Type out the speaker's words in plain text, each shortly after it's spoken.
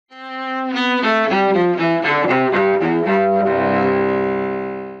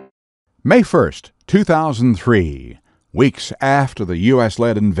May 1st, 2003. Weeks after the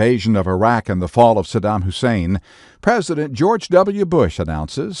U.S.-led invasion of Iraq and the fall of Saddam Hussein, President George W. Bush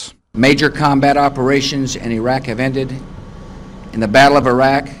announces, "Major combat operations in Iraq have ended. In the Battle of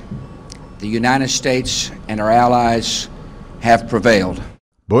Iraq, the United States and our allies have prevailed."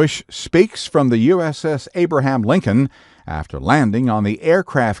 Bush speaks from the USS Abraham Lincoln after landing on the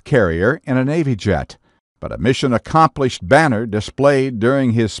aircraft carrier in a Navy jet. But a mission accomplished banner displayed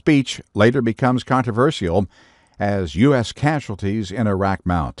during his speech later becomes controversial as U.S. casualties in Iraq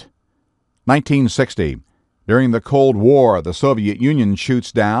mount. 1960. During the Cold War, the Soviet Union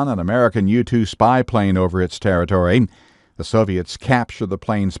shoots down an American U-2 spy plane over its territory. The Soviets capture the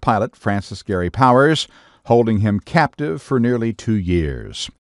plane's pilot, Francis Gary Powers, holding him captive for nearly 2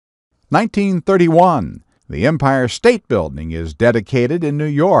 years. 1931. The Empire State Building is dedicated in New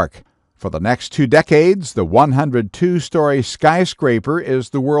York. For the next 2 decades, the 102-story skyscraper is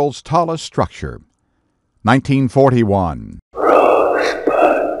the world's tallest structure. 1941.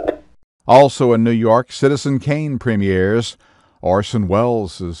 Rosebud. Also in New York, Citizen Kane premieres. Orson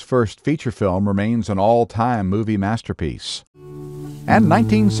Welles' first feature film remains an all-time movie masterpiece. And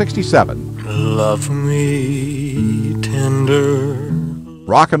 1967. Love me tender.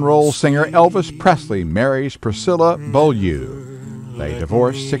 Rock and roll singer Elvis Presley marries Priscilla Beaulieu. They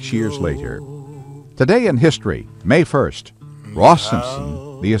divorced 6 years later. Today in history, May 1st, Ross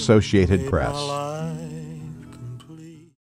Simpson, The Associated Press.